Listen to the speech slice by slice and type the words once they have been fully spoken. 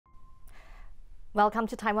Welcome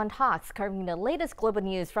to Taiwan Talks, covering the latest global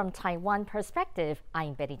news from Taiwan perspective.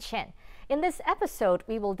 I'm Betty Chen. In this episode,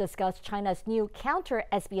 we will discuss China's new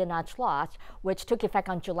counter-espionage law, which took effect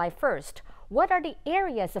on July 1st. What are the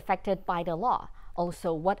areas affected by the law?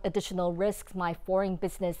 Also, what additional risks might foreign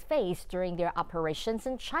business face during their operations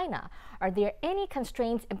in China? Are there any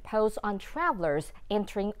constraints imposed on travelers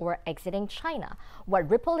entering or exiting China? What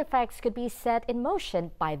ripple effects could be set in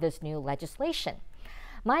motion by this new legislation?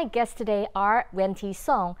 My guests today are Wen-Ti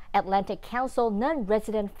Sung, Atlantic Council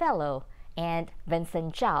Non-Resident Fellow, and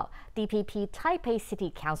Vincent Chao, DPP Taipei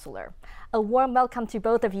City Councilor. A warm welcome to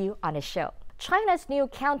both of you on the show. China's new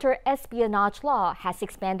counter-espionage law has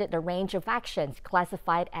expanded the range of actions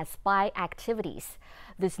classified as spy activities.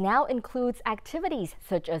 This now includes activities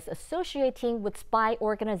such as associating with spy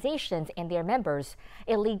organizations and their members,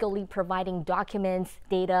 illegally providing documents,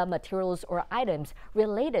 data, materials, or items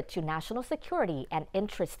related to national security and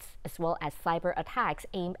interests, as well as cyber attacks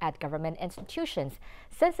aimed at government institutions,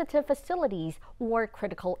 sensitive facilities, or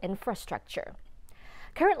critical infrastructure.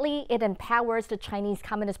 Currently, it empowers the Chinese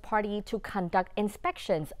Communist Party to conduct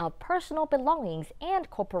inspections of personal belongings and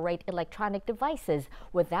corporate electronic devices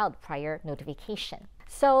without prior notification.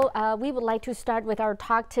 So we would like to start with our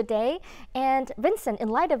talk today. And Vincent, in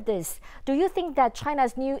light of this, do you think that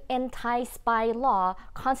China's new anti-spy law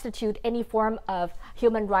constitute any form of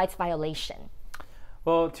human rights violation?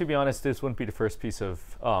 Well, to be honest, this wouldn't be the first piece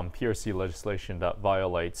of PRC legislation that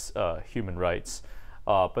violates human rights.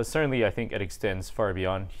 But certainly, I think it extends far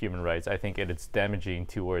beyond human rights. I think it is damaging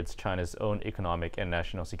towards China's own economic and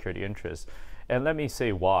national security interests. And let me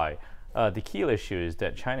say why. The key issue is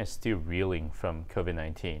that China is still reeling from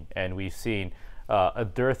COVID-19, and we've seen a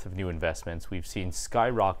dearth of new investments. We've seen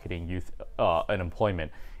skyrocketing youth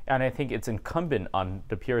unemployment. And I think it's incumbent on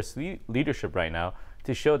the PRC leadership right now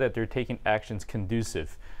to show that they're taking actions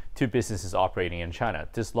conducive to businesses operating in China.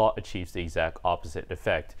 This law achieves the exact opposite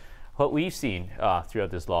effect. What we've seen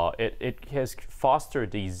throughout this law, it has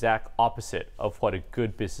fostered the exact opposite of what a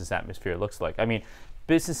good business atmosphere looks like. I mean,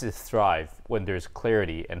 businesses thrive when there's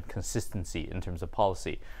clarity and consistency in terms of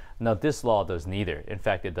policy. Now, this law does neither. In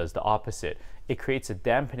fact, it does the opposite. It creates a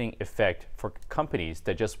dampening effect for companies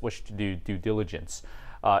that just wish to do due diligence.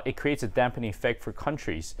 It creates a dampening effect for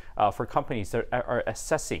companies that are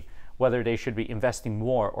assessing whether they should be investing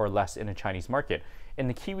more or less in the Chinese market. And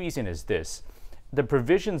the key reason is this. The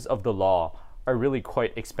provisions of the law are really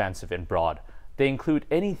quite expansive and broad. They include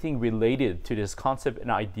anything related to this concept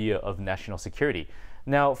and idea of national security.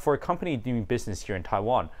 Now, for a company doing business here in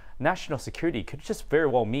Taiwan, national security could just very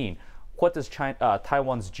well mean what does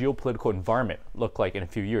Taiwan's geopolitical environment look like in a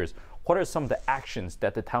few years? What are some of the actions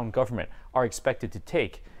that the Taiwan government are expected to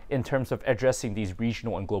take in terms of addressing these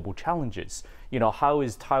regional and global challenges? You know, how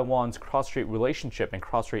is Taiwan's cross-strait relationship and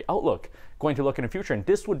cross-strait outlook going to look in the future? And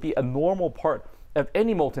this would be a normal part of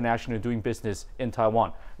any multinational doing business in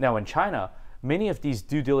Taiwan. Now, in China, many of these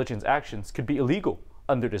due diligence actions could be illegal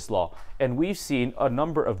under this law. And we've seen a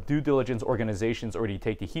number of due diligence organizations already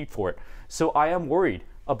take the heat for it. So I am worried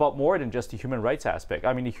about more than just the human rights aspect.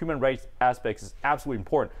 I mean, the human rights aspect is absolutely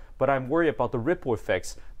important, but I'm worried about the ripple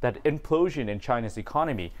effects that implosion in China's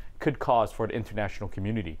economy could cause for the international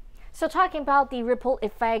community. So talking about the ripple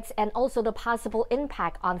effects and also the possible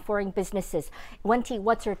impact on foreign businesses, Wen-Ti,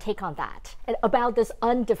 what's your take on that? And about this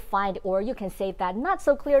undefined, or you can say that not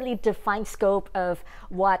so clearly defined scope of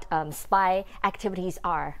what spy activities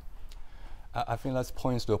are? I think that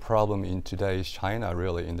points to a problem in today's China,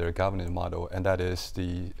 really, in their governance model, and that is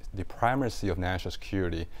the primacy of national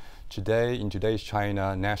security. Today, in today's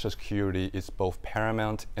China, national security is both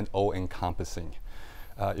paramount and all-encompassing.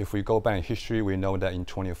 If we go back in history, we know that in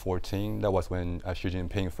 2014, that was when Xi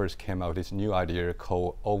Jinping first came out with this new idea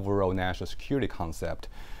called overall national security concept.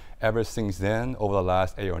 Ever since then, over the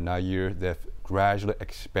last 8 or 9 years, they've gradually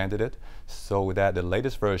expanded it so that the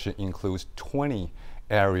latest version includes 20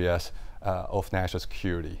 areas of national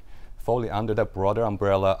security. Falling under that broader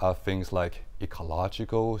umbrella are things like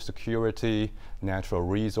ecological security, natural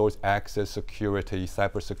resource access security,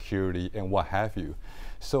 cybersecurity, and what have you.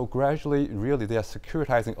 So gradually, really, they are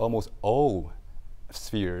securitizing almost all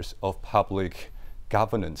spheres of public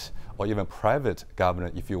governance, or even private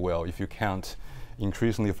governance, if you will, if you count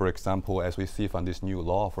increasingly, for example, as we see from this new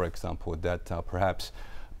law, for example, that perhaps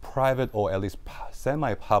private or at least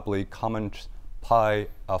semi-public common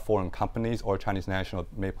foreign companies or Chinese nationals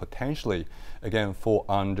may potentially, again, fall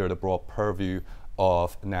under the broad purview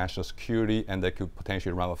of national security, and they could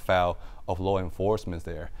potentially run afoul of law enforcement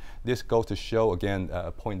there. This goes to show, again,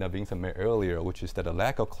 a point that Vincent made earlier, which is that the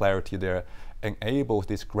lack of clarity there enables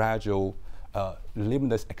this gradual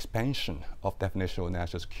limitless expansion of definition of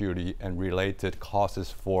national security and related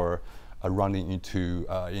causes for running into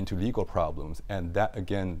legal problems, and that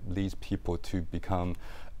again leads people to become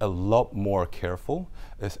a lot more careful.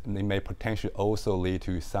 It may potentially also lead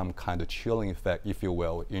to some kind of chilling effect, if you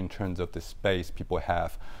will, in terms of the space people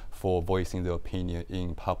have for voicing their opinion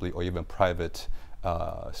in public or even private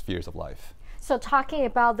spheres of life. So talking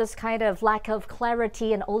about this kind of lack of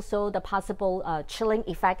clarity and also the possible chilling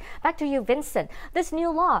effect, back to you, Vincent. This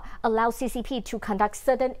new law allows CCP to conduct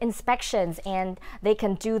certain inspections, and they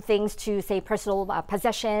can do things to, say, personal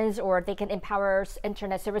possessions, or they can empower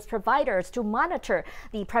internet service providers to monitor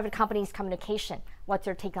the private company's communication. What's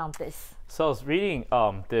your take on this? So I was reading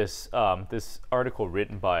this article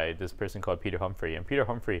written by this person called Peter Humphrey, and Peter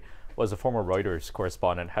Humphrey was a former Reuters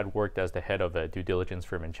correspondent, had worked as the head of a due diligence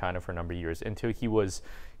firm in China for a number of years until he was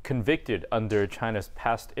convicted under China's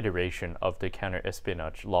past iteration of the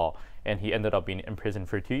counter-espionage law, and he ended up being imprisoned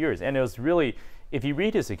for 2 years. And it was really, if you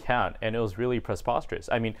read his account, and it was really preposterous.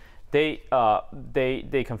 I mean, they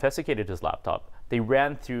confiscated his laptop. They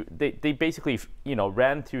basically,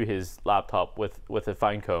 ran through his laptop with a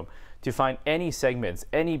fine comb to find any segments,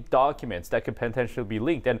 any documents that could potentially be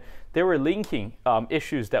linked. And they were linking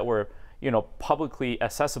issues that were, publicly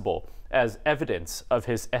accessible as evidence of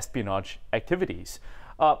his espionage activities.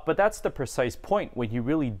 But that's the precise point when you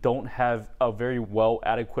really don't have a very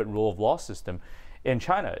adequate rule of law system in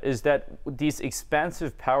China, is that these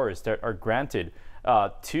expansive powers that are granted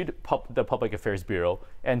to the Public Affairs Bureau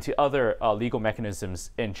and to other legal mechanisms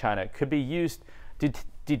in China could be used to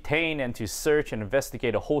detain and to search and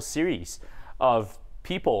investigate a whole series of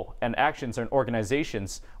people and actions and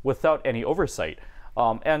organizations without any oversight.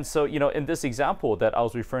 And so, in this example that I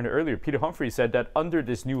was referring to earlier, Peter Humphrey said that under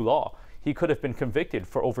this new law, he could have been convicted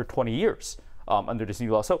for over 20 years under this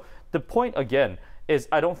new law. So the point, again, is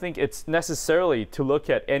I don't think it's necessarily to look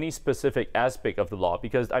at any specific aspect of the law,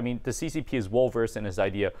 because, I mean, the CCP is well-versed in this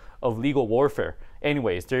idea of legal warfare.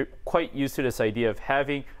 Anyways, they're quite used to this idea of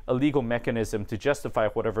having a legal mechanism to justify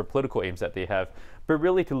whatever political aims that they have, but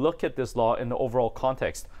really to look at this law in the overall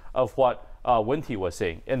context of what Wen-Ti was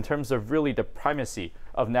saying, in terms of really the primacy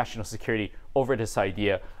of national security over this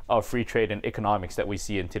idea of free trade and economics that we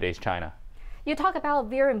see in today's China. You talk about a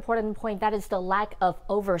very important point, that is the lack of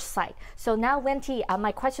oversight. So now, Wen-Ti,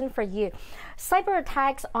 my question for you. Cyber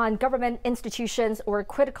attacks on government institutions or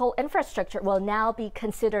critical infrastructure will now be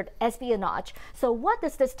considered espionage. So what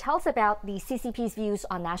does this tell us about the CCP's views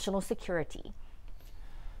on national security?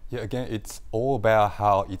 Yeah, again, it's all about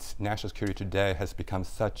how its national security today has become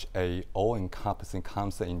such a all-encompassing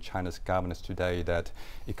concept in China's governance today that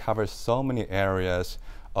it covers so many areas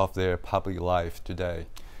of their public life today.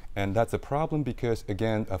 And that's a problem because,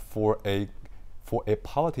 again, for a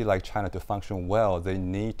polity like China to function well, they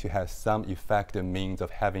need to have some effective means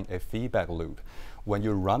of having a feedback loop. When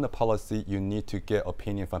you run a policy, you need to get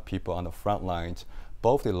opinion from people on the front lines,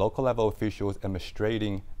 both the local level officials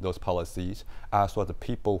administrating those policies, as well as the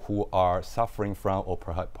people who are suffering from or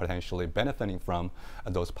potentially benefiting from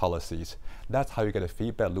those policies. That's how you get a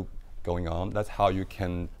feedback loop going on. That's how you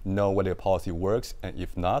can know whether a policy works, and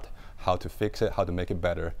if not, how to fix it, how to make it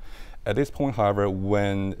better. At this point, however,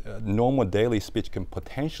 when normal daily speech can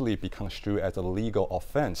potentially be construed as a legal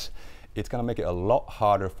offense, it's going to make it a lot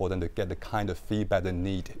harder for them to get the kind of feedback they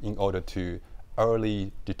need in order to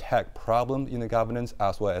early detect problems in the governance,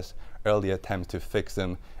 as well as early attempts to fix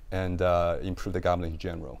them and improve the governance in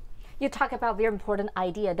general. You talk about a very important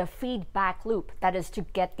idea, the feedback loop, that is to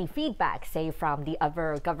get the feedback, say, from the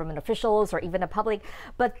other government officials or even the public.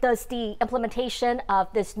 But does the implementation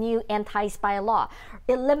of this new anti-spy law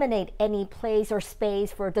eliminate any place or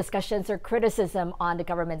space for discussions or criticism on the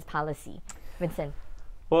government's policy? Vincent?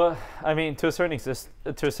 Well, I mean, to a certain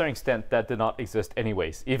extent, that did not exist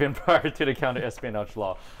anyways, even prior to the counter-espionage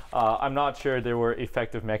law. I'm not sure there were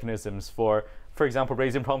effective mechanisms for example,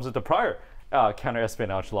 raising problems with the prior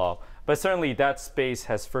counter-espionage law. But certainly that space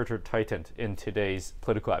has further tightened in today's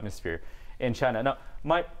political atmosphere in China. Now,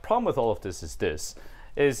 my problem with all of this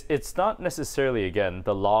is it's not necessarily, again,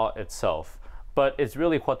 the law itself, but it's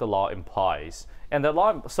really what the law implies. And the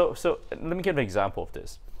law, so let me give an example of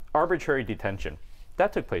this. Arbitrary detention.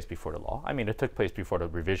 That took place before the law. I mean, it took place before the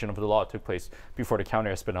revision of the law. It took place before the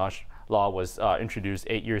counter-espionage law was introduced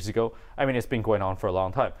 8 years ago. I mean, it's been going on for a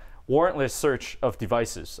long time. Warrantless search of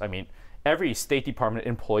devices. I mean, every State Department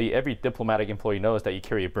employee, every diplomatic employee knows that you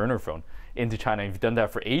carry a burner phone into China. You've done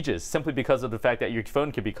that for ages, simply because of the fact that your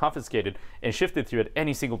phone can be confiscated and shifted through at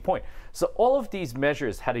any single point. So all of these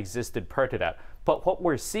measures had existed prior to that. But what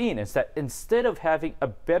we're seeing is that instead of having a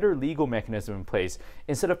better legal mechanism in place,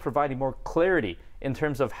 instead of providing more clarity in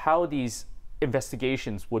terms of how these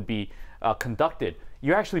investigations would be conducted,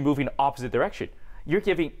 you're actually moving the opposite direction. You're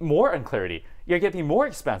giving more unclarity. You're giving more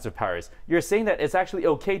expansive powers. You're saying that it's actually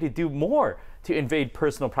okay to do more to invade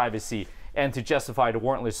personal privacy and to justify the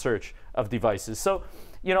warrantless search of devices. So,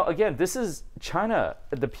 again, this is China,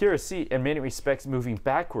 the PRC, in many respects moving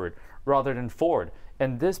backward rather than forward.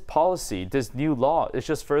 And this policy, this new law, is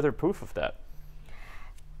just further proof of that.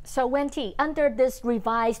 So Wen-Ti, under this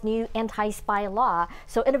revised new anti-spy law,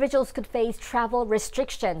 so individuals could face travel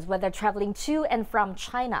restrictions when they're traveling to and from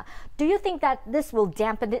China. Do you think that this will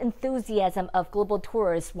dampen the enthusiasm of global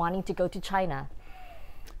tourists wanting to go to China?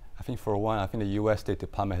 I think for one, I think the U.S. State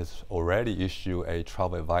Department has already issued a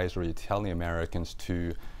travel advisory telling Americans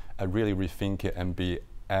to really rethink it and be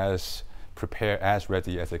as prepared, as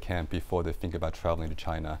ready as they can before they think about traveling to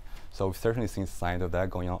China. So we've certainly seen signs of that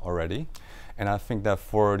going on already. And I think that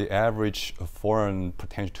for the average foreign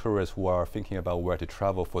potential tourists who are thinking about where to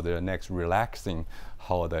travel for their next relaxing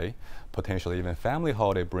holiday, potentially even family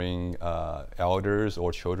holiday, bring elders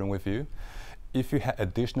or children with you. If you had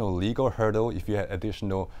additional legal hurdle, if you had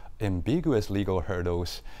additional ambiguous legal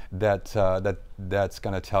hurdles, that's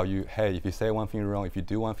going to tell you, hey, if you say one thing wrong, if you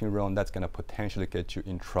do one thing wrong, that's going to potentially get you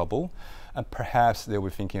in trouble. And perhaps they were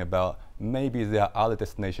thinking about maybe there are other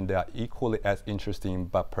destinations that are equally as interesting,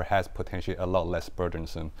 but perhaps potentially a lot less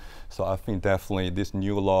burdensome. So I think definitely this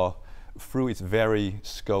new law, through its very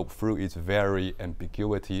scope, through its very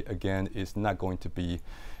ambiguity, again, is not going to be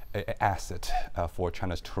an asset for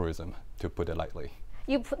China's tourism, to put it lightly.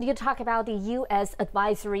 You talk about the U.S.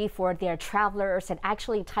 advisory for their travelers, and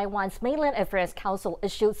actually Taiwan's Mainland Affairs Council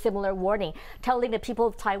issued similar warning, telling the people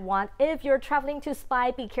of Taiwan, if you're traveling to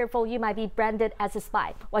spy, be careful, you might be branded as a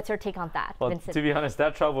spy. What's your take on that, well, Vincent? To be honest,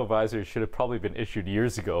 that travel advisory should have probably been issued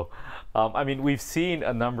years ago. I mean, we've seen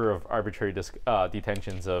a number of arbitrary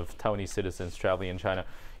detentions of Taiwanese citizens traveling in China.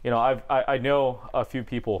 I know a few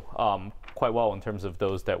people quite well in terms of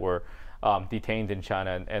those that were detained in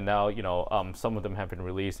China, and now some of them have been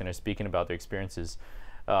released and are speaking about their experiences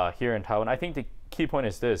here in Taiwan. I think the key point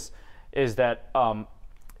is this: is that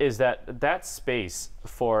space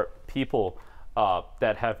for people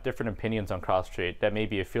that have different opinions on cross-strait, that may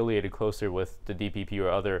be affiliated closer with the DPP or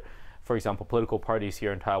other, for example, political parties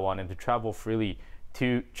here in Taiwan, and to travel freely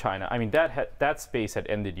to China. I mean, that space had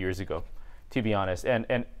ended years ago, to be honest.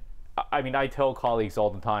 And I mean, I tell colleagues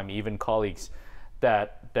all the time, even colleagues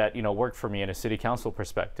that work for me in a city council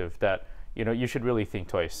perspective, that you should really think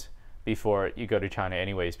twice before you go to China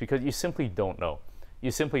anyways, because you simply don't know.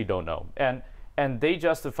 You simply don't know. And they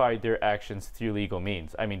justified their actions through legal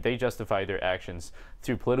means. I mean, they justified their actions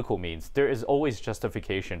through political means. There is always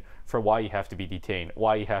justification for why you have to be detained,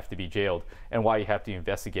 why you have to be jailed, and why you have to be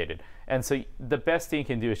investigated. And so the best thing you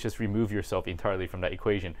can do is just remove yourself entirely from that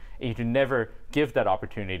equation. And you can never give that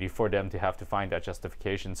opportunity for them to have to find that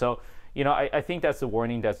justification. So, I think that's a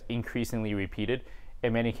warning that's increasingly repeated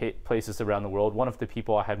in many places around the world. One of the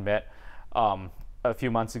people I had met a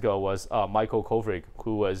few months ago was Michael Kovrig,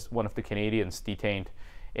 who was one of the Canadians detained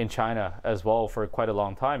in China as well for quite a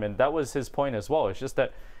long time. And that was his point as well. It's just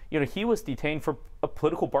that, he was detained for a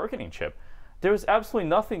political bargaining chip. There was absolutely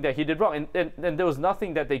nothing that he did wrong. And there was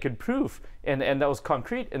nothing that they could prove and that was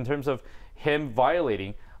concrete in terms of him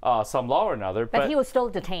violating some law or another. But he was still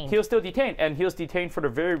detained. He was still detained, and he was detained for the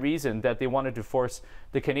very reason that they wanted to force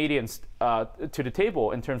the Canadians to the table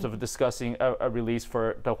in terms of discussing a release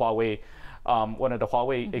for the Huawei, one of the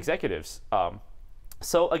Huawei executives.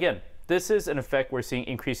 So again, this is an effect we're seeing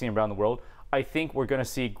increasing around the world. I think we're going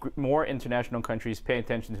to see more international countries pay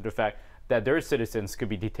attention to the fact that their citizens could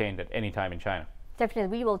be detained at any time in China.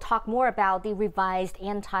 Definitely, we will talk more about the revised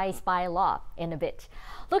anti-spy law in a bit.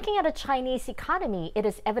 Looking at the Chinese economy, it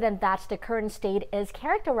is evident that the current state is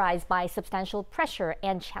characterized by substantial pressure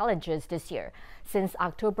and challenges this year. Since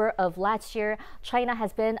October of last year, China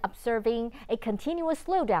has been observing a continuous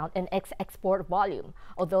slowdown in its export volume,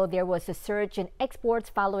 although there was a surge in exports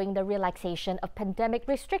following the relaxation of pandemic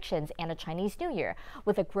restrictions and a Chinese New Year,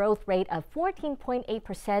 with a growth rate of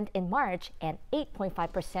 14.8% in March and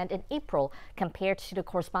 8.5% in April compared to the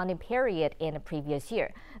corresponding period in the previous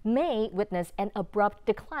year. May witnessed an abrupt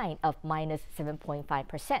decline of minus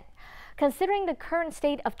 7.5%. Considering the current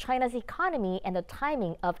state of China's economy and the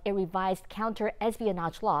timing of a revised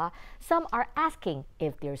counter-espionage law, some are asking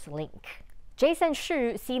if there's a link. Jason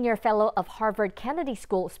Shu, Senior Fellow of Harvard Kennedy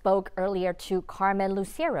School, spoke earlier to Carmen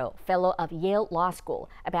Lucero, Fellow of Yale Law School,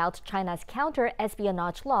 about China's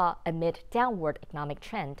counter-espionage law amid downward economic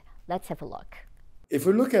trend. Let's have a look. If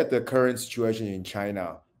we look at the current situation in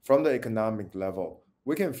China from the economic level,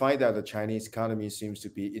 we can find that the Chinese economy seems to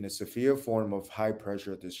be in a severe form of high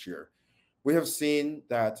pressure this year. We have seen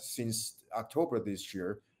that since October this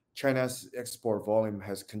year, China's export volume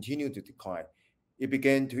has continued to decline. It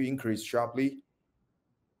began to increase sharply.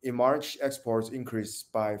 In March, exports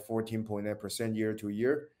increased by 14.8% year to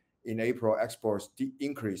year. In April, exports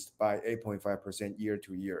increased by 8.5% year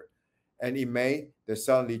to year. And in May, they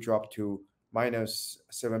suddenly dropped to minus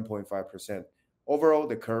 7.5%. Overall,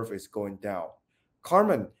 the curve is going down.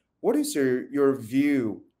 Carmen, what is your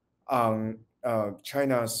view on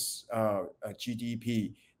China's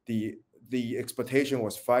GDP? The expectation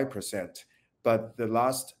was 5%, but the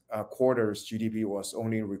last quarter's GDP was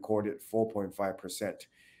only recorded 4.5%.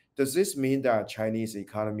 Does this mean that Chinese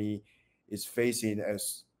economy is facing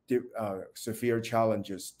severe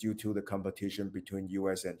challenges due to the competition between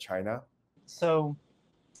US and China? So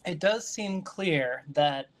it does seem clear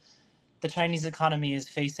that the Chinese economy is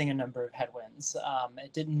facing a number of headwinds.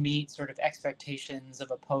 It didn't meet sort of expectations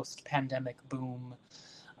of a post-pandemic boom,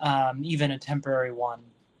 even a temporary one.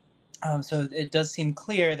 So it does seem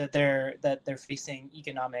clear that they're facing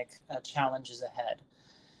economic challenges ahead.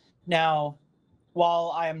 Now,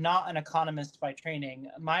 while I am not an economist by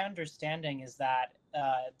training, my understanding is that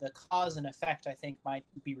the cause and effect, I think, might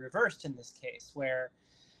be reversed in this case, where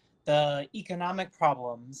the economic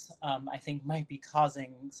problems, I think, might be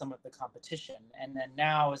causing some of the competition. And then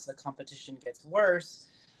now, as the competition gets worse,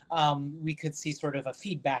 we could see sort of a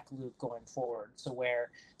feedback loop going forward. So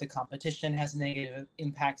where the competition has negative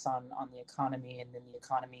impacts on the economy, and then the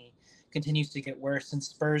economy continues to get worse and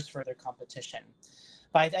spurs further competition.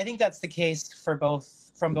 But I think that's the case for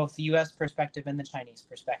from both the US perspective and the Chinese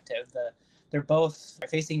perspective. They're both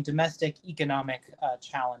facing domestic economic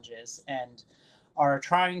challenges and are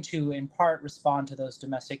trying to, in part, respond to those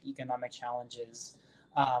domestic economic challenges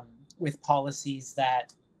with policies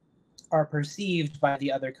that are perceived by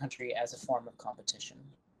the other country as a form of competition.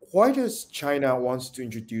 Why does China want to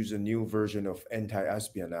introduce a new version of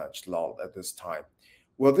anti-espionage law at this time?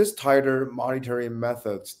 Will this tighter monitoring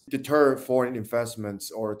methods deter foreign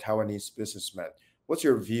investments or Taiwanese businessmen? What's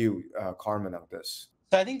your view, Carmen, on this?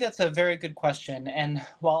 So I think that's a very good question. And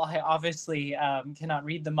while I obviously cannot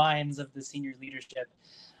read the minds of the senior leadership,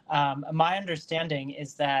 my understanding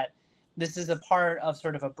is that this is a part of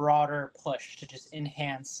sort of a broader push to just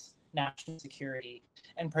enhance national security,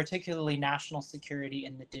 and particularly national security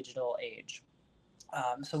in the digital age.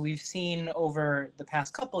 So we've seen over the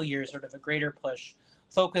past couple of years sort of a greater push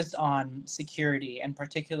focused on security, and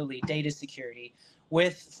particularly data security,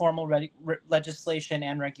 with formal legislation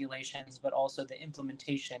and regulations, but also the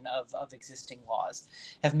implementation of existing laws,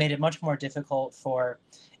 have made it much more difficult for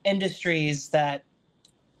industries that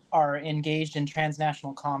are engaged in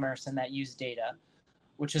transnational commerce and that use data,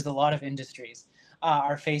 which is a lot of industries,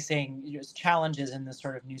 are facing challenges in this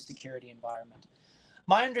sort of new security environment.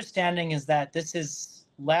 My understanding is that this is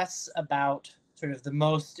less about sort of the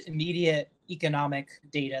most immediate economic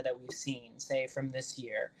data that we've seen, say, from this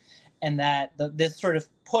year, and that this sort of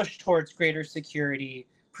push towards greater security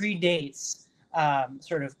predates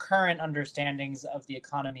sort of current understandings of the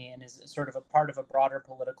economy and is sort of a part of a broader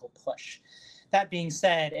political push. That being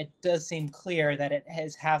said, it does seem clear that it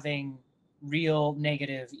is having real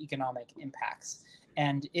negative economic impacts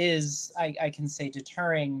and is, I can say,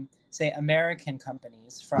 deterring, say, American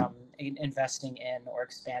companies from investing in or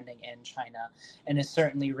expanding in China, and is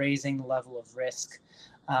certainly raising the level of risk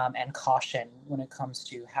and caution when it comes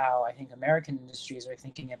to how I think American industries are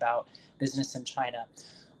thinking about business in China.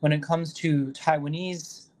 When it comes to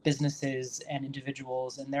Taiwanese businesses and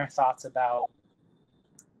individuals and their thoughts about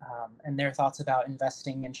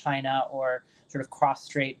investing in China or sort of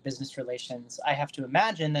cross-strait business relations, I have to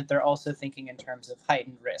imagine that they're also thinking in terms of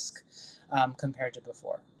heightened risk compared to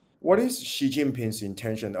before. What is Xi Jinping's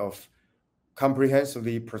intention of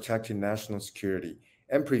comprehensively protecting national security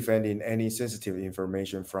and preventing any sensitive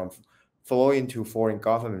information from flowing to foreign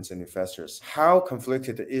governments and investors? How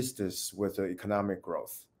conflicted is this with the economic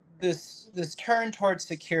growth? This turn towards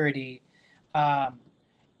security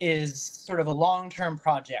is sort of a long-term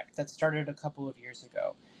project that started a couple of years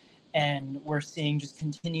ago, and we're seeing just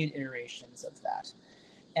continued iterations of that.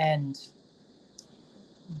 And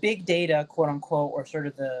big data, quote unquote, or sort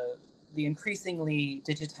of the increasingly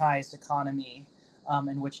digitized economy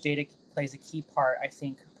in which data plays a key part, I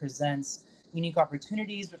think, presents unique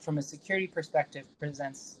opportunities, but from a security perspective,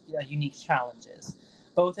 presents unique challenges,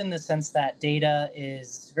 both in the sense that data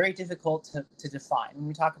is very difficult to define. When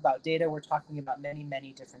we talk about data, we're talking about many,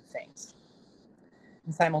 many different things.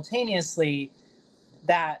 And simultaneously,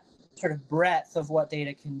 that sort of breadth of what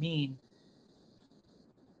data can mean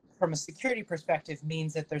from a security perspective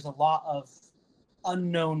means that there's a lot of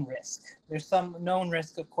unknown risk. There's some known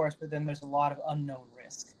risk, of course, but then there's a lot of unknown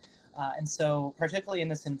risk. And so particularly in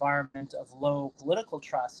this environment of low political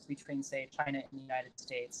trust between, say, China and the United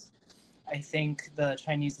States, I think the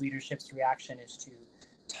Chinese leadership's reaction is to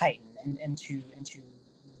tighten and to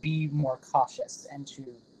be more cautious and to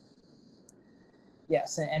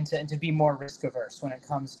be more risk averse when it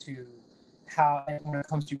comes to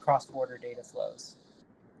cross-border data flows.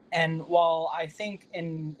 And while I think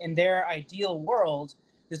in their ideal world,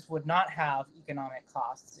 this would not have economic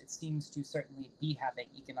costs, it seems to certainly be having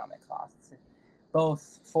economic costs,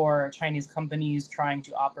 both for Chinese companies trying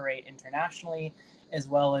to operate internationally, as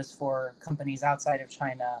well as for companies outside of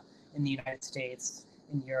China in the United States,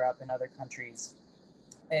 in Europe, and other countries,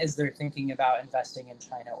 as they're thinking about investing in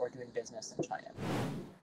China or doing business in China.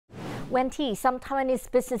 Wen-Ti, some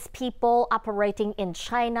Taiwanese business people operating in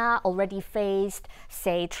China already faced,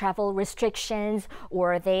 say, travel restrictions,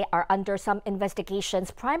 or they are under some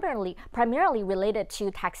investigations primarily related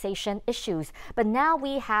to taxation issues. But now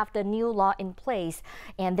we have the new law in place,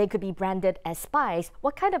 and they could be branded as spies.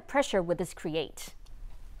 What kind of pressure would this create?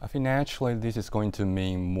 I think naturally this is going to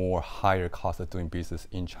mean more higher cost of doing business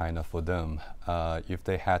in China for them. If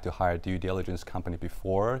they had to hire due diligence company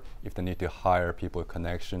before, if they need to hire people with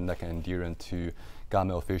connection that can endear into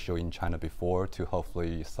government official in China before to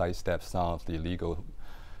hopefully sidestep some of the legal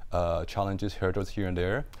challenges, hurdles here and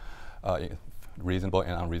there, reasonable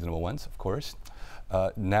and unreasonable ones, of course.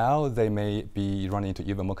 Now they may be running into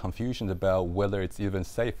even more confusion about whether it's even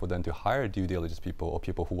safe for them to hire due diligence people or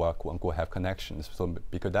people who are quote unquote have connections. So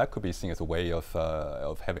because that could be seen as a way of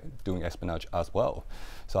doing espionage as well.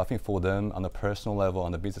 So I think for them on the personal level,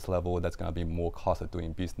 on the business level, that's going to be more cost of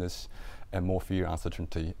doing business and more fear and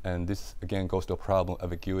uncertainty. And this again goes to a problem of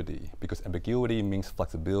ambiguity, because ambiguity means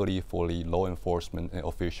flexibility for the law enforcement and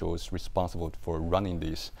officials responsible for running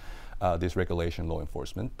this regulation law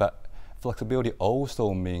enforcement. But flexibility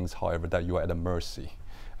also means, however, that you are at the mercy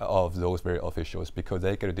of those very officials, because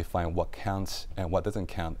they get to define what counts and what doesn't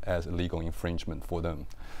count as illegal infringement for them.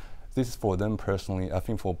 This is for them personally. I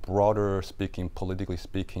think for broader speaking, politically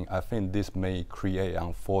speaking, I think this may create an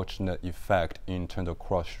unfortunate effect in terms of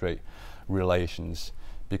cross-strait relations,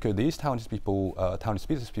 because these Taiwanese people, Taiwanese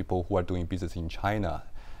business people who are doing business in China,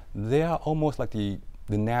 they are almost like the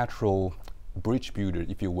natural bridge builder,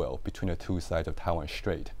 if you will, between the two sides of Taiwan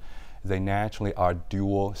Strait. They naturally are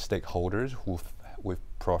dual stakeholders with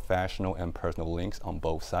professional and personal links on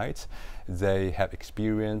both sides. They have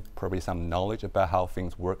experience, probably some knowledge about how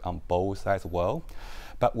things work on both sides well.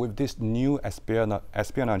 But with this new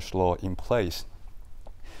espionage law in place,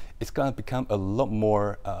 it's going to become a lot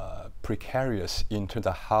more precarious in terms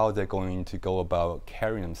of how they're going to go about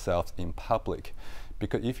carrying themselves in public.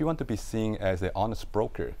 Because if you want to be seen as an honest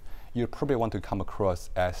broker, you probably want to come across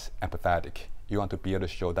as empathetic. You want to be able to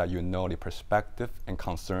show that you know the perspective and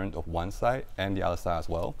concern of one side and the other side as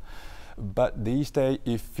well. But these days,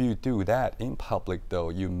 if you do that in public, though,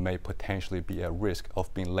 you may potentially be at risk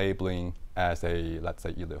of being labeling as a, let's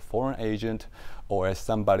say, either foreign agent or as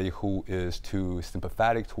somebody who is too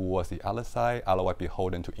sympathetic towards the other side, otherwise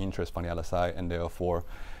beholden to interest from the other side, and therefore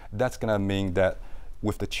that's going to mean that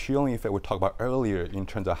with the chilling effect we talked about earlier in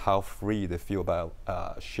terms of how free they feel about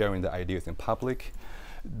sharing their ideas in public,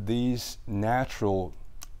 these natural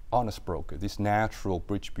honest brokers, this natural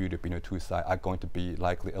bridge builder between the two sides are going to be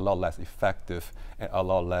likely a lot less effective and a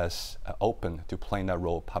lot less open to playing that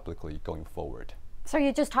role publicly going forward. So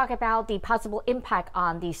you just talked about the possible impact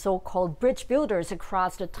on the so-called bridge builders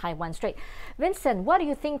across the Taiwan Strait. Vincent, what do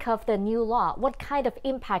you think of the new law? What kind of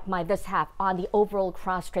impact might this have on the overall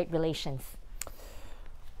cross-strait relations?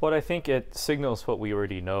 Well, I think it signals what we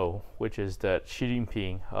already know, which is that Xi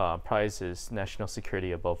Jinping prizes national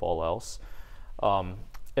security above all else.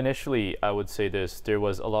 Initially, I would say this, there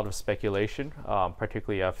was a lot of speculation,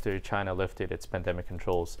 particularly after China lifted its pandemic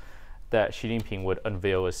controls, that Xi Jinping would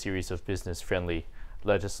unveil a series of business-friendly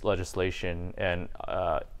legislation and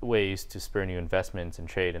ways to spur new investments and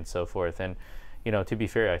trade and so forth. And, you know, to be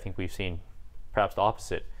fair, I think we've seen perhaps the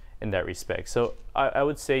opposite in that respect. So I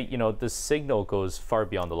would say, you know, the signal goes far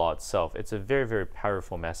beyond the law itself. It's a very, very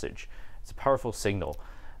powerful message. It's a powerful signal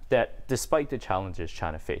that despite the challenges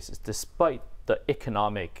China faces, despite the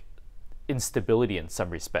economic instability in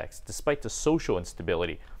some respects, despite the social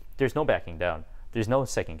instability, there's no backing down. There's no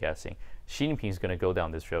second guessing. Xi Jinping is going to go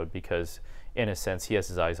down this road because, in a sense, he has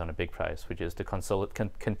his eyes on a big prize, which is the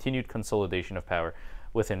continued consolidation of power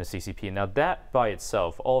within the CCP. Now that by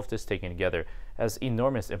itself, all of this taken together, has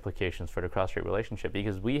enormous implications for the cross-strait relationship,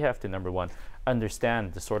 because we have to, number one,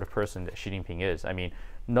 understand the sort of person that Xi Jinping is. I mean,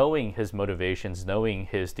 knowing his motivations, knowing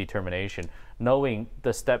his determination, knowing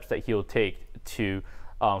the steps that he'll take to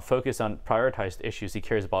focus on prioritized issues he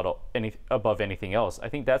cares about above anything else. I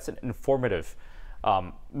think that's an informative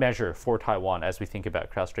measure for Taiwan as we think about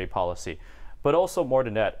cross-strait policy. But also more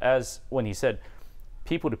than that, as when he said,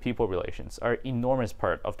 people-to-people relations are an enormous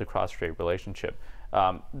part of the cross-strait relationship.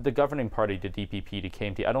 The governing party, the DPP, the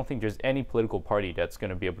KMT, I don't think there's any political party that's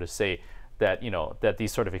going to be able to say that, that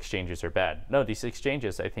these sort of exchanges are bad. No, these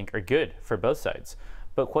exchanges, I think, are good for both sides.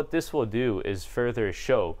 But what this will do is further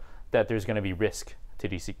show that there's going to be risk to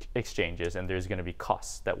these exchanges, and there's going to be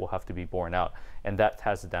costs that will have to be borne out, and that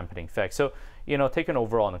has a dampening effect. So, taken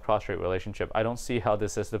overall in the cross-strait relationship, I don't see how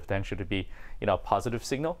this has the potential to be, a positive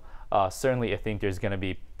signal. Certainly, I think there's going to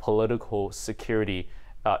be political, security,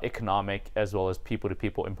 economic, as well as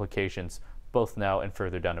people-to-people implications, both now and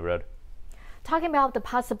further down the road. Talking about the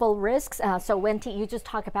possible risks, so Wen-Ti, you just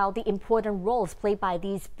talked about the important roles played by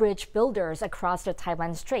these bridge builders across the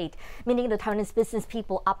Taiwan Strait, meaning the Taiwanese business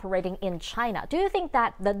people operating in China. Do you think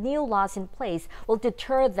that the new laws in place will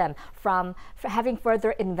deter them from having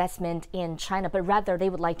further investment in China, but rather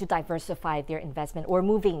they would like to diversify their investment or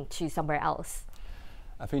moving to somewhere else?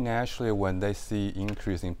 I think naturally when they see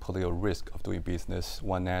increasing political risk of doing business,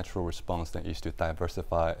 one natural response then is to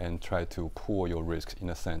diversify and try to pool your risks in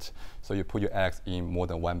a sense. So you put your eggs in more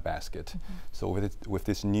than one basket. So with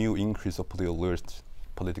this new increase of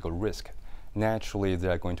political risk, naturally they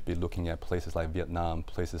are going to be looking at places like Vietnam,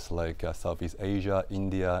 places like Southeast Asia,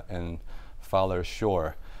 India, and farther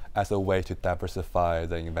shore as a way to diversify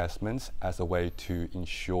the investments, as a way to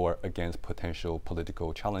ensure against potential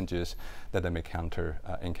political challenges that they may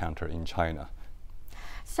encounter in China.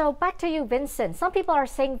 So back to you, Vincent. Some people are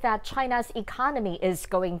saying that China's economy is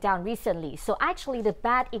going down recently. So actually the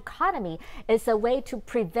bad economy is a way to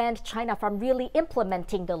prevent China from really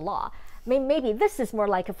implementing the law. Maybe this is more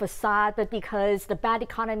like a facade, but because the bad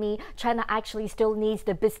economy, China actually still needs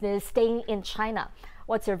the business staying in China.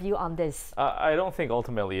 What's your view on this? I don't think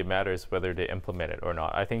ultimately it matters whether they implement it or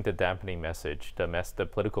not. I think the dampening message, the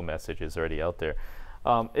political message is already out there.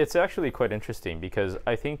 It's actually quite interesting because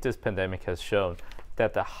I think this pandemic has shown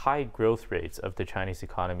that the high growth rates of the Chinese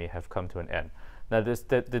economy have come to an end. Now, the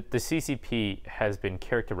CCP has been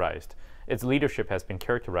characterized, its leadership has been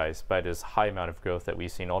characterized by this high amount of growth that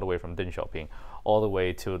we've seen all the way from Deng Xiaoping all the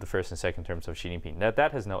way to the first and second terms of Xi Jinping. Now,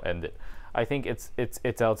 that has now ended. I think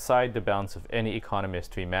it's outside the bounds of any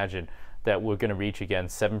economist to imagine that we're going to reach again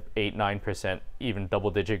 7, 8, 9%, even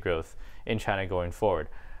double-digit growth in China going forward.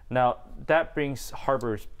 Now, that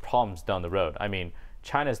harbors problems down the road. I mean,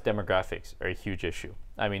 China's demographics are a huge issue.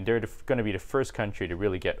 I mean, they're going to be the first country to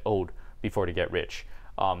really get old before they get rich.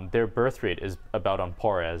 Their birth rate is about on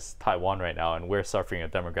par as Taiwan right now, and we're suffering a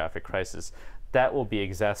demographic crisis. That will be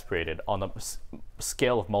exacerbated on the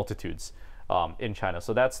scale of multitudes in China.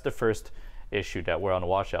 So that's the first issue that we're on the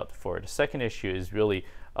watch out for. The second issue is really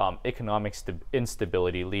economic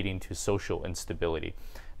instability leading to social instability.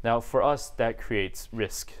 Now, for us, that creates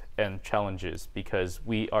risk and challenges because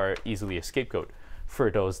we are easily a scapegoat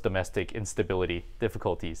for those domestic instability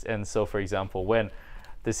difficulties. And so, for example, when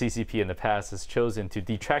the CCP in the past has chosen to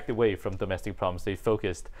detract away from domestic problems, they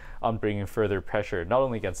focused on bringing further pressure, not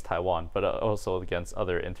only against Taiwan, but also against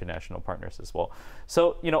other international partners as well.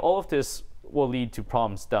 So, all of this will lead to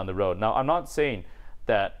problems down the road. Now, I'm not saying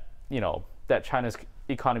that, that China's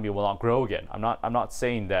economy will not grow again. I'm not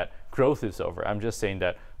saying that growth is over. I'm just saying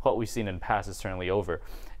that what we've seen in the past is certainly over.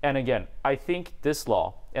 And again, I think this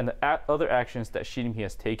law and the other actions that Xi Jinping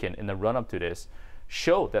has taken in the run-up to this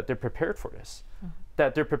show that they're prepared for this.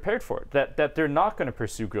 That they're prepared for it, that they're not going to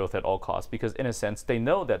pursue growth at all costs because in a sense they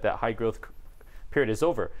know that high growth period is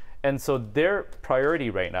over. And so their priority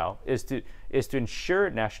right now is to ensure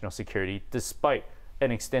national security despite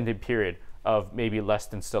an extended period of maybe less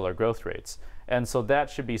than stellar growth rates. And so that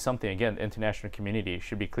should be something, again, the international community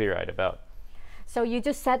should be clear-eyed about. So you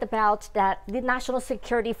just said about that the national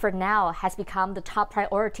security for now has become the top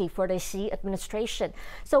priority for the Xi administration.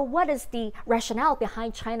 So what is the rationale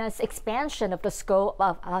behind China's expansion of the scope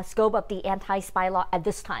of the anti-Espionage at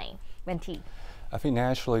this time, Wen-Ti? I think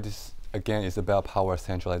naturally this, again, is about power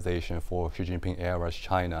centralization for Xi Jinping era's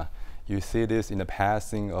China. You see this in the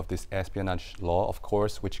passing of this espionage law, of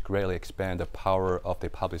course, which greatly expand the power of the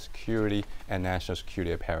public security and national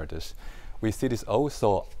security apparatus. We see this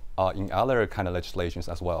also in other kind of legislations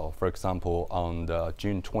as well. For example, on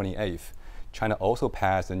June 28th, China also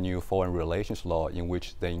passed a new foreign relations law in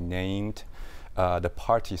which they named the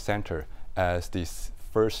party center as this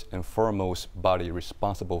first and foremost body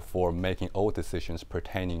responsible for making all decisions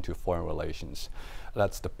pertaining to foreign relations.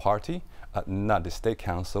 That's the party, not the state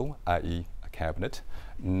council, i.e. a cabinet,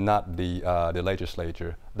 not the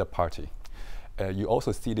legislature, the party. you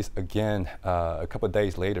also see this again a couple of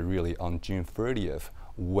days later, really, on June 30th,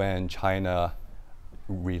 when China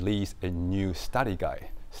released a new study guide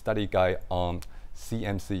on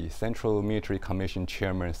CMC, Central Military Commission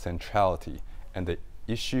Chairman centrality, and they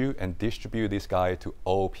issue and distribute this guide to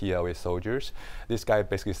all PLA soldiers. This guide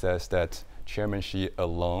basically says that Chairman Xi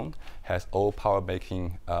alone has all all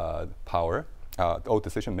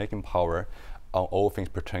decision-making power on all things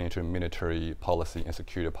pertaining to military policy and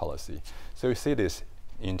security policy. So you see this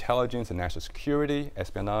intelligence and national security,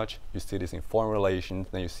 espionage, you see this in foreign relations,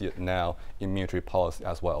 then you see it now in military policy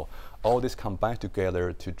as well. All this combines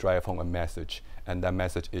together to drive home a message, and that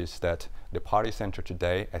message is that the party center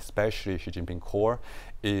today, especially Xi Jinping core,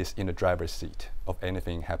 is in the driver's seat of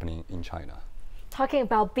anything happening in China. Talking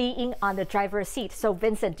about being on the driver's seat, so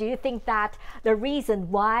Vincent, do you think that the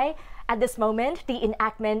reason why at this moment the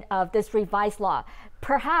enactment of this revised law,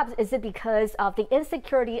 perhaps is it because of the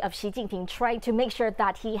insecurity of Xi Jinping trying to make sure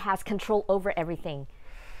that he has control over everything?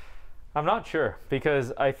 I'm not sure,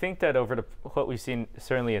 because I think that over what we've seen,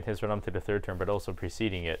 certainly in his run-up to the third term, but also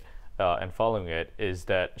preceding it and following it, is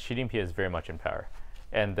that Xi Jinping is very much in power,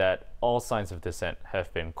 and that all signs of dissent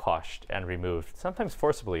have been quashed and removed, sometimes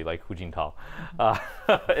forcibly, like Hu Jintao,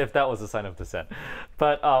 if that was a sign of dissent.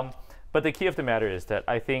 But the key of the matter is that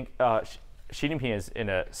I think Xi Jinping is in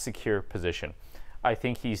a secure position. I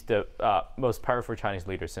think he's the most powerful Chinese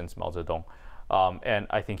leader since Mao Zedong. And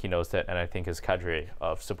I think he knows that, and I think his cadre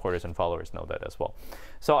of supporters and followers know that as well.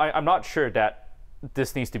 So I'm not sure that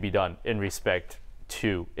this needs to be done in respect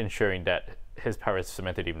to ensuring that his power is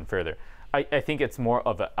cemented even further. I think it's more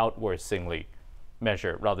of an outward signaling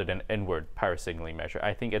measure rather than inward power signaling measure.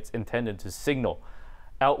 I think it's intended to signal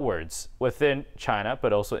outwards within China,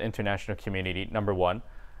 but also international community, number one,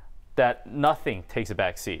 that nothing takes a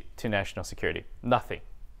backseat to national security. Nothing.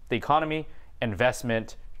 The economy,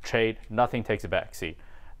 investment, trade, nothing takes a backseat.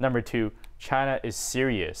 Number two, China is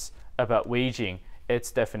serious about waging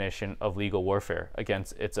its definition of legal warfare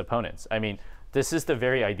against its opponents. I mean, this is the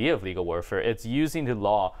very idea of legal warfare. It's using the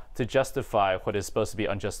law to justify what is supposed to be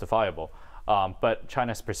unjustifiable. But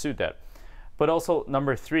China's pursued that. But also,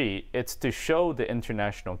 number three, it's to show the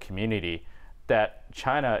international community that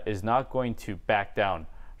China is not going to back down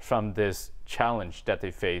from this challenge that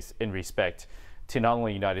they face in respect to not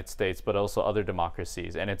only the United States, but also other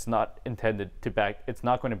democracies. And it's not intended to it's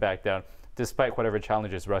not going to back down despite whatever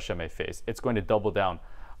challenges Russia may face. It's going to double down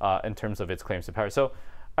in terms of its claims to power. So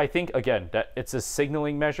I think, again, that it's a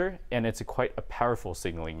signaling measure, and it's quite a powerful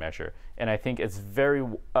signaling measure. And I think it's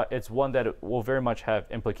it's one that will very much have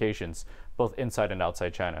implications both inside and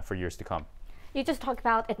outside China for years to come. You just talked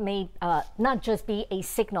about it may not just be a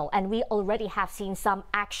signal, and we already have seen some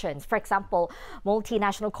actions. For example,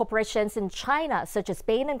 multinational corporations in China, such as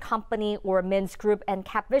Bain & Company or Mintz Group and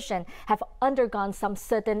Capvision, have undergone some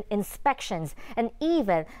certain inspections. And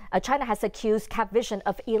even China has accused Capvision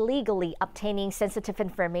of illegally obtaining sensitive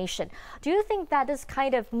information. Do you think that this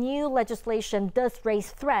kind of new legislation does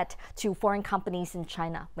raise threat to foreign companies in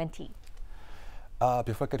China, Wen-Ti?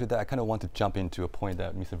 Before I get to that, I kind of want to jump into a point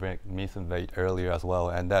that Mason made earlier as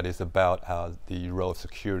well, and that is about the role of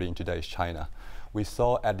security in today's China. We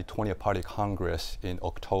saw at the 20th Party Congress in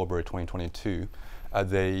October 2022,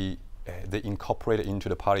 they incorporated into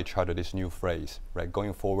the party charter this new phrase, right?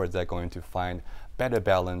 Going forward, they're going to find better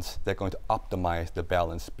balance. They're going to optimize the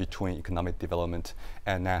balance between economic development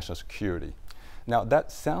and national security. Now,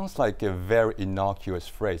 that sounds like a very innocuous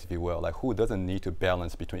phrase, if you will, like who doesn't need to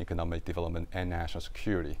balance between economic development and national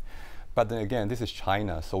security? But then again, this is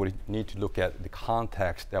China, so we need to look at the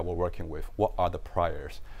context that we're working with. What are the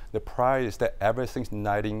priors? The prior is that ever since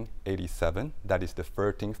 1987, that is the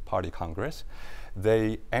 13th Party Congress,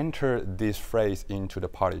 they entered this phrase into the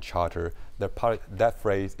party charter. That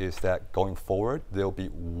phrase is that going forward, there'll be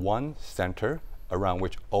one center around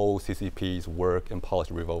which all CCP's work and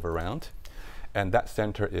policy revolve around. And that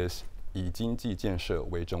center is 以经济建设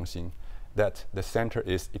为中心, that the center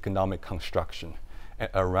is economic construction. And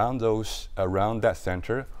around that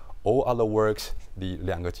center, all other works,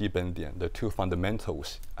 两个基本点, the two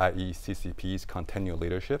fundamentals, i.e. CCP's continued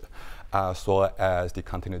leadership, as well as the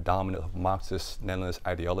continued dominance of Marxist-Leninist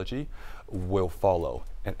ideology, will follow,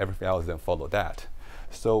 and everything else then follow that.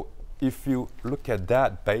 So if you look at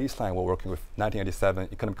that baseline we're working with, 1987,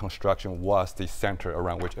 economic construction was the center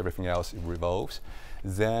around which everything else revolves,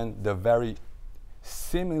 then the very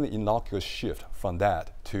seemingly innocuous shift from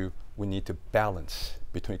that to we need to balance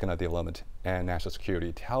between economic development and national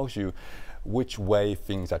security tells you which way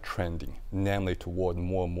things are trending, namely toward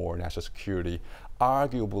more and more national security,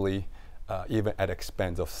 arguably even at the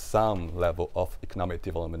expense of some level of economic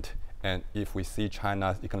development And if we see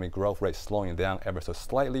China's economic growth rate slowing down ever so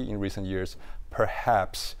slightly in recent years,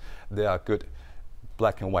 perhaps there are good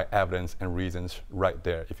black and white evidence and reasons right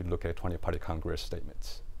there if you look at 20-party Congress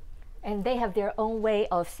statements. And they have their own way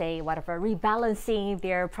of, say, whatever, rebalancing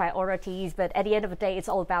their priorities. But at the end of the day, it's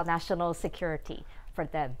all about national security for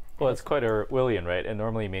them. Well, it's quite Orwellian, right? It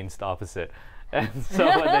normally means the opposite. And so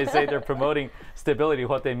when they say they're promoting stability,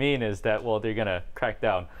 what they mean is that, well, they're going to crack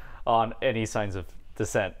down on any signs of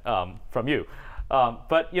dissent from you.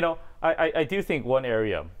 But, you know, I do think one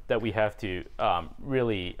area that we have to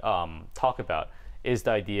really talk about is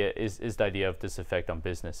the idea of this effect on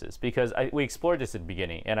businesses, because we explored this at the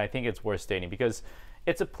beginning, and I think it's worth stating because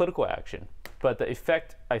it's a political action, but the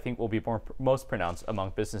effect I think will be most pronounced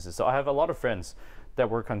among businesses. So I have a lot of friends that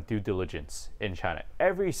work on due diligence in China.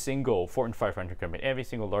 Every single Fortune 500 company, every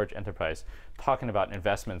single large enterprise talking about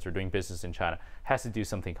investments or doing business in China has to do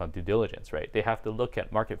something called due diligence, right? They have to look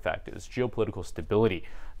at market factors, geopolitical stability.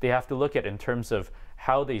 They have to look at in terms of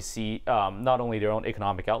how they see not only their own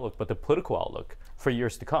economic outlook, but the political outlook for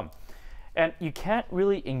years to come. And you can't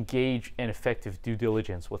really engage in effective due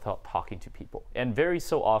diligence without talking to people. And very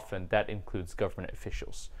so often that includes government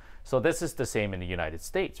officials. So this is the same in the United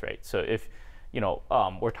States, right? So if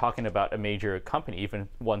we're talking about a major company, even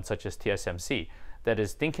one such as TSMC, that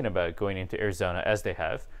is thinking about going into Arizona as they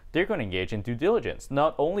have, they're going to engage in due diligence,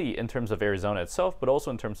 not only in terms of Arizona itself, but also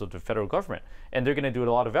in terms of the federal government. And they're going to do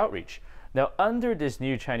a lot of outreach. Now, under this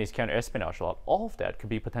new Chinese counter-espionage law, all of that could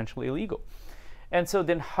be potentially illegal. And so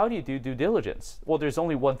then how do you do due diligence? Well, there's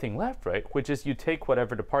only one thing left, right? Which is you take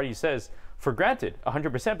whatever the party says for granted,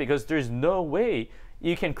 100%, because there's no way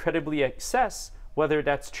you can credibly assess whether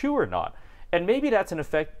that's true or not. And maybe that's an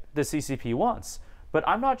effect the CCP wants. But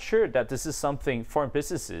I'm not sure that this is something foreign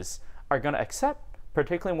businesses are going to accept,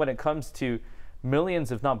 particularly when it comes to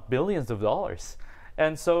millions, if not billions of dollars.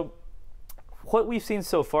 And so what we've seen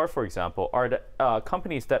so far, for example, are the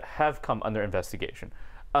companies that have come under investigation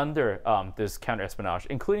under this counter-espionage,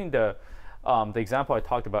 including the example I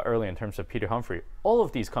talked about earlier in terms of Peter Humphrey. All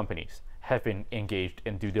of these companies have been engaged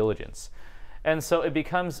in due diligence. And so it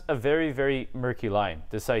becomes a very, very murky line,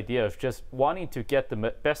 this idea of just wanting to get the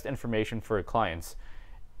best information for clients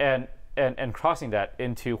and crossing that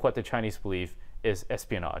into what the Chinese believe is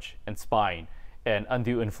espionage and spying and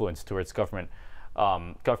undue influence towards government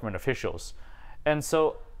officials. And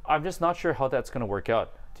so I'm just not sure how that's going to work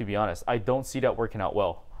out, to be honest. I don't see that working out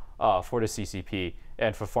well for the CCP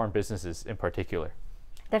and for foreign businesses in particular.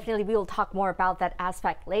 Definitely, we will talk more about that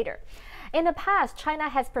aspect later. In the past, China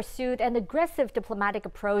has pursued an aggressive diplomatic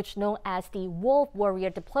approach known as the wolf warrior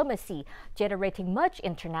diplomacy, generating much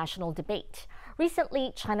international debate.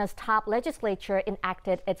 Recently, China's top legislature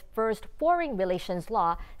enacted its first foreign relations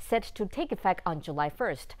law, set to take effect on July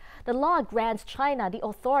 1st. The law grants China the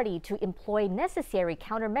authority to employ necessary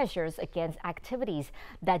countermeasures against activities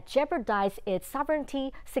that jeopardize its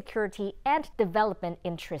sovereignty, security, and development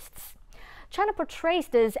interests. China portrays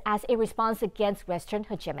this as a response against Western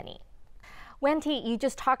hegemony. Wen-Ti, you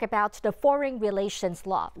just talked about the foreign relations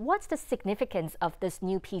law. What's the significance of this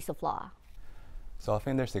new piece of law? So I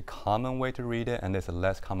think there's a common way to read it, and there's a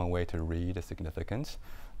less common way to read the significance.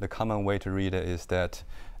 The common way to read it is that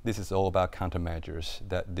this is all about countermeasures,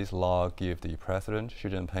 that this law gives the President, Xi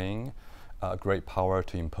Jinping, great power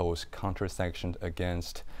to impose counter-sanctions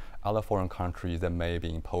against other foreign countries that may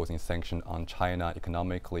be imposing sanctions on China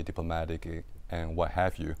economically, diplomatically, and what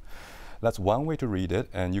have you. That's one way to read it,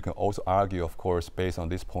 and you can also argue, of course, based on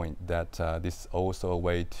this point, that this is also a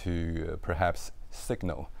way to perhaps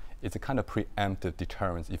signal. It's a kind of preemptive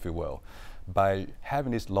deterrence, if you will. By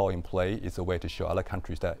having this law in play, it's a way to show other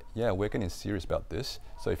countries that, yeah, we're getting serious about this.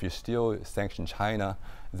 So if you still sanction China,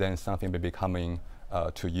 then something may be coming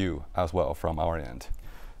to you as well from our end.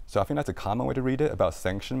 So I think that's a common way to read it about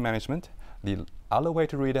sanction management. The other way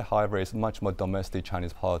to read it, however, is much more domestic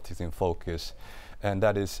Chinese politics in focus. And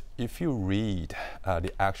that is, if you read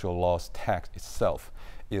the actual law's text itself,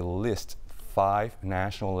 it lists 5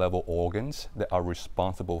 national level organs that are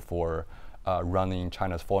responsible for running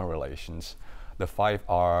China's foreign relations. The 5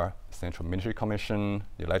 are Central Military Commission,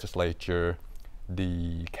 the legislature,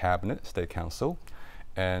 the cabinet, state council,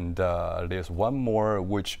 and there's one more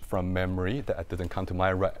which from memory that doesn't come to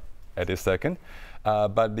my right at this second.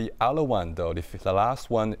 But the other one though, the last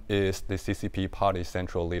one is the CCP party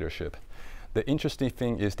central leadership. The interesting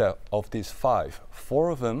thing is that of these 5, 4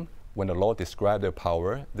 of them, when the law described their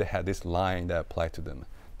power, they had this line that applied to them.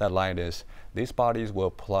 That line is, these bodies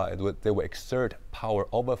will exert power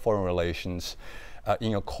over foreign relations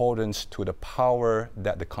in accordance to the power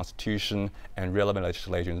that the Constitution and relevant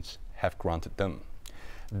legislations have granted them.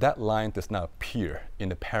 That line does not appear in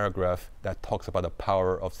the paragraph that talks about the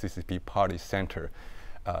power of CCP party center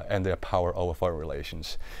and their power over foreign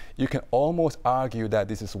relations. You can almost argue that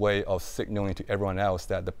this is a way of signaling to everyone else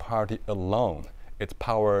that the party alone, its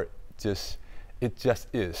power just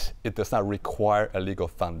is. It does not require a legal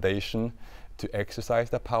foundation to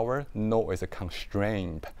exercise that power, nor is it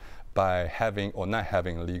constrained by having or not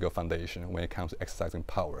having a legal foundation when it comes to exercising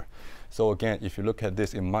power. So again, if you look at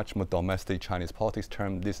this in much more domestic Chinese politics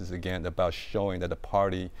term, this is again about showing that the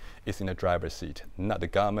party is in the driver's seat, not the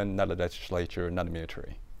government, not the legislature, not the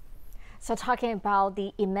military. So talking about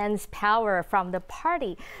the immense power from the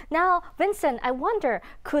party. Now, Vincent, I wonder,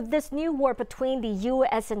 could this new war between the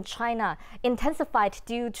U.S. and China intensified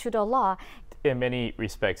due to the law? In many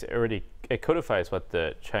respects, it codifies what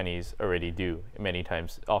the Chinese already do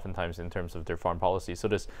oftentimes in terms of their foreign policy. So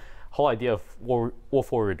this whole idea of war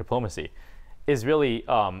forward diplomacy is really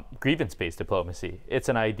grievance-based diplomacy. It's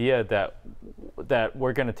an idea that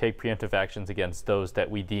we're going to take preemptive actions against those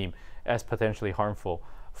that we deem as potentially harmful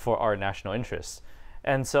for our national interests.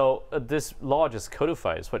 And so this law just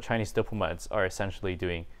codifies what Chinese diplomats are essentially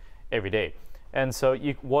doing every day. And so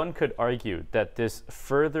one could argue that this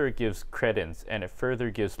further gives credence and it further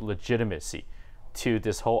gives legitimacy to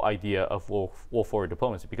this whole idea of war forward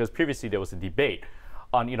diplomacy, because previously there was a debate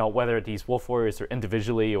on whether these wolf warriors are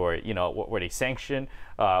individually or were they sanctioned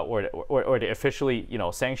or they officially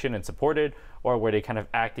sanctioned and supported, or were they kind of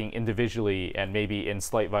acting individually and maybe in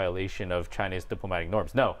slight violation of China's diplomatic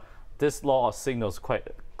norms. No, this law signals quite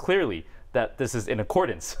clearly that this is in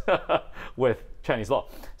accordance with Chinese law.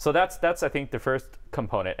 So that's I think the first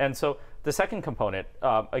component. And so the second component,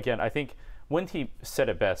 again, I think Wen-Ti said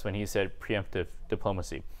it best when he said preemptive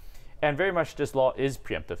diplomacy. And very much this law is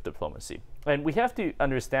preemptive diplomacy. And we have to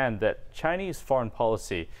understand that Chinese foreign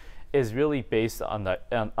policy is really based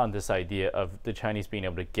on this idea of the Chinese being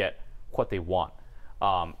able to get what they want,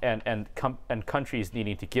 and countries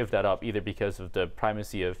needing to give that up either because of the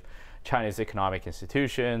primacy of China's economic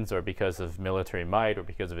institutions, or because of military might, or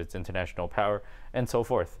because of its international power, and so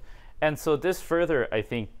forth. And so this further, I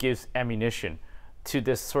think, gives ammunition to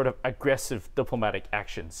this sort of aggressive diplomatic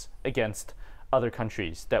actions against other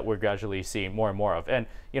countries that we're gradually seeing more and more of. And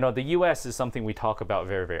the U.S. is something we talk about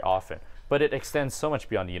very, very often, but it extends so much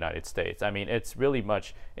beyond the United States. I mean, it's really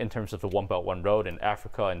much in terms of the One Belt, One Road in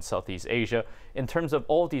Africa and Southeast Asia, in terms of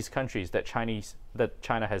all these countries that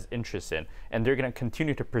China has interests in, and they're going to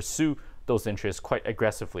continue to pursue those interests quite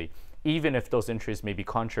aggressively, even if those interests may be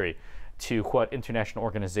contrary to what international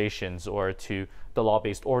organizations or to the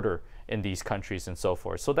law-based order in these countries and so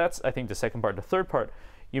forth. So that's, I think, the second part. The third part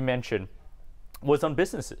you mentioned was on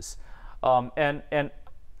businesses. And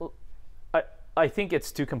I think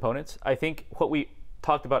it's two components. I think what we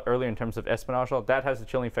talked about earlier in terms of espionage law, that has a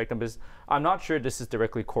chilling effect on business. I'm not sure this is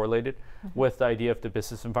directly correlated with the idea of the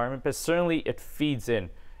business environment, but certainly it feeds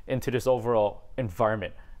into this overall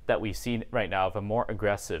environment that we see right now of a more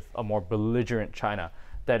aggressive, a more belligerent China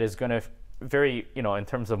that is going to very, in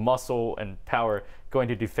terms of muscle and power, going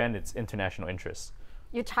to defend its international interests.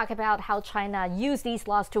 You talk about how China used these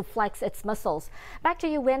laws to flex its muscles. Back to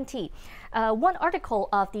you, Wen-Ti. One article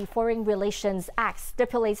of the Foreign Relations Act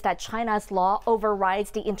stipulates that China's law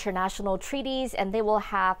overrides the international treaties and they will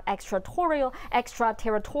have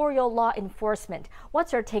extraterritorial law enforcement.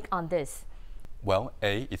 What's your take on this? Well,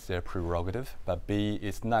 A, it's their prerogative, but B,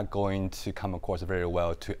 it's not going to come across very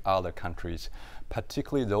well to other countries,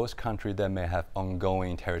 particularly those countries that may have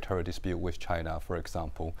ongoing territorial dispute with China. For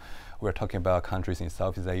example, we're talking about countries in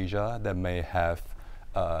Southeast Asia that may have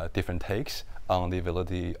different takes on the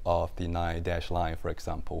validity of the 9-dash line, for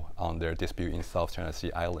example, on their dispute in South China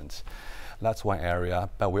Sea Islands. That's one area,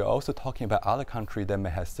 but we're also talking about other countries that may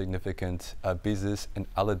have significant business and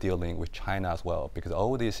other dealing with China as well, because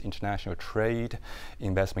all this international trade,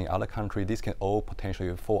 investment in other countries, this can all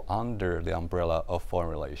potentially fall under the umbrella of foreign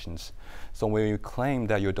relations. So when you claim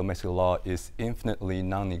that your domestic law is infinitely,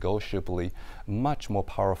 non-negotiably much more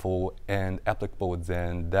powerful and applicable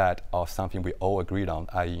than that of something we all agreed on,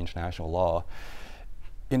 i.e. international law,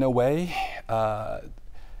 in a way,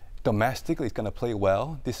 domestically, it's going to play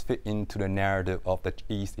well. This fit into the narrative of the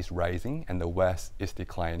East is rising and the West is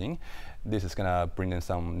declining. This is going to bring in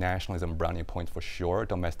some nationalism brownie points for sure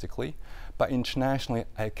domestically. But internationally,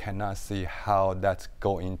 I cannot see how that's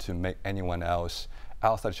going to make anyone else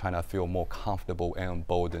outside China feel more comfortable and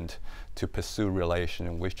emboldened to pursue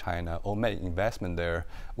relations with China or make investment there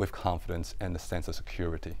with confidence and a sense of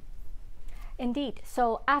security. Indeed.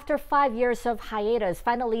 So after 5 years of hiatus,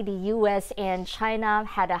 finally the U.S. and China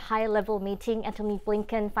had a high-level meeting. Antony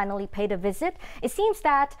Blinken finally paid a visit. It seems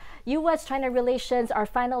that U.S.-China relations are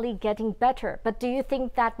finally getting better. But do you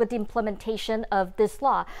think that with the implementation of this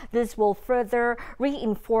law, this will further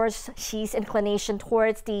reinforce Xi's inclination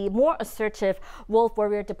towards the more assertive wolf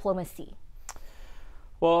warrior diplomacy?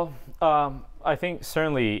 Well, I think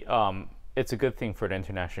certainly it's a good thing for the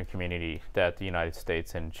international community that the United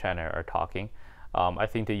States and China are talking. I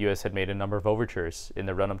think the U.S. had made a number of overtures in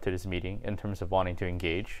the run-up to this meeting in terms of wanting to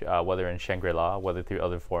engage, whether in Shangri-La, whether through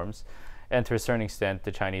other forums. And to a certain extent,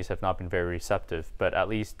 the Chinese have not been very receptive, but at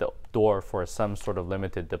least the door for some sort of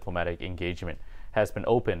limited diplomatic engagement has been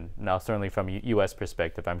open. Now, certainly from a U.S.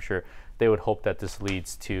 perspective, I'm sure they would hope that this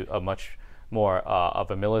leads to a much more of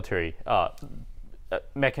a military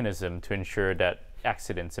mechanism to ensure that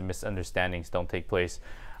accidents and misunderstandings don't take place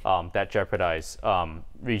that jeopardize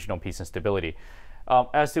regional peace and stability.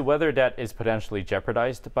 As to whether that is potentially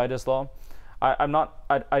jeopardized by this law, I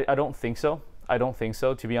don't think so. I don't think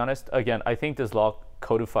so, to be honest. Again, I think this law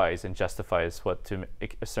codifies and justifies what, to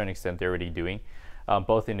a certain extent, they're already doing,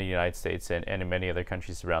 both in the United States and in many other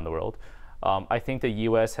countries around the world. I think the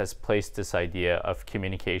U.S. has placed this idea of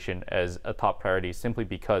communication as a top priority simply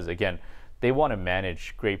because, again, they want to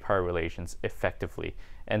manage great power relations effectively,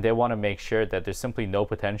 and they want to make sure that there's simply no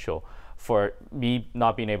potential for me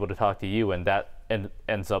not being able to talk to you, and that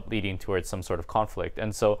ends up leading towards some sort of conflict.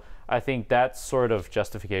 And so I think that sort of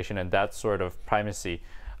justification and that sort of primacy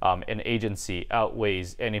and agency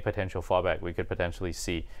outweighs any potential fallback we could potentially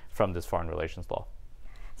see from this foreign relations law.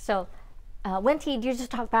 So, Wen-Ti, you just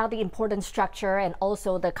talked about the important structure and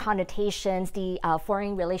also the connotations the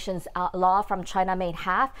foreign relations law from China may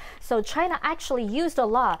have. So China actually used the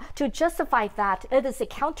law to justify that it is a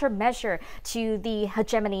countermeasure to the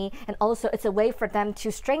hegemony, and also it's a way for them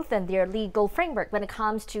to strengthen their legal framework when it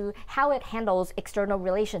comes to how it handles external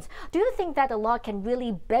relations. Do you think that the law can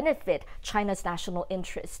really benefit China's national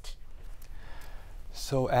interest?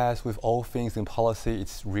 So as with all things in policy,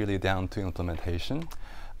 it's really down to implementation.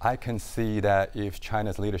 I can see that if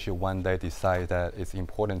China's leadership one day decides that it's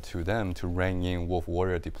important to them to rein in wolf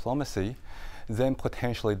warrior diplomacy, then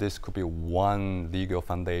potentially this could be one legal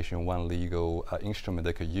foundation, one legal instrument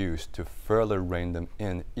they could use to further rein them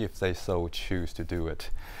in if they so choose to do it.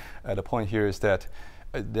 The point here is that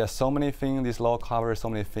there are so many things this law covers, so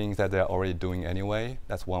many things that they're already doing anyway.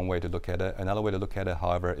 That's one way to look at it. Another way to look at it,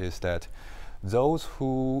 however, is that those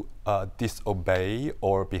who disobey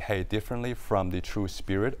or behave differently from the true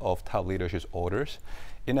spirit of top leadership's orders,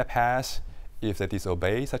 in the past, if they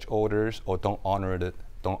disobey such orders or don't honor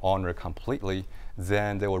it completely,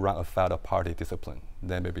 then they will run afoul of party discipline.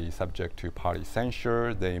 They may be subject to party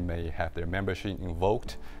censure. They may have their membership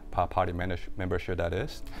invoked, party membership that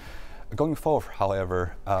is. Going forward,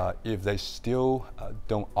 however, if they still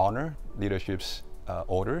don't honor leadership's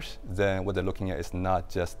orders, then what they're looking at is not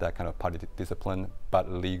just that kind of party discipline, but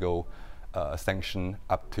legal sanction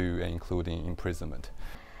up to and including imprisonment.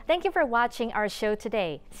 Thank you for watching our show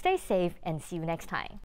today. Stay safe and see you next time.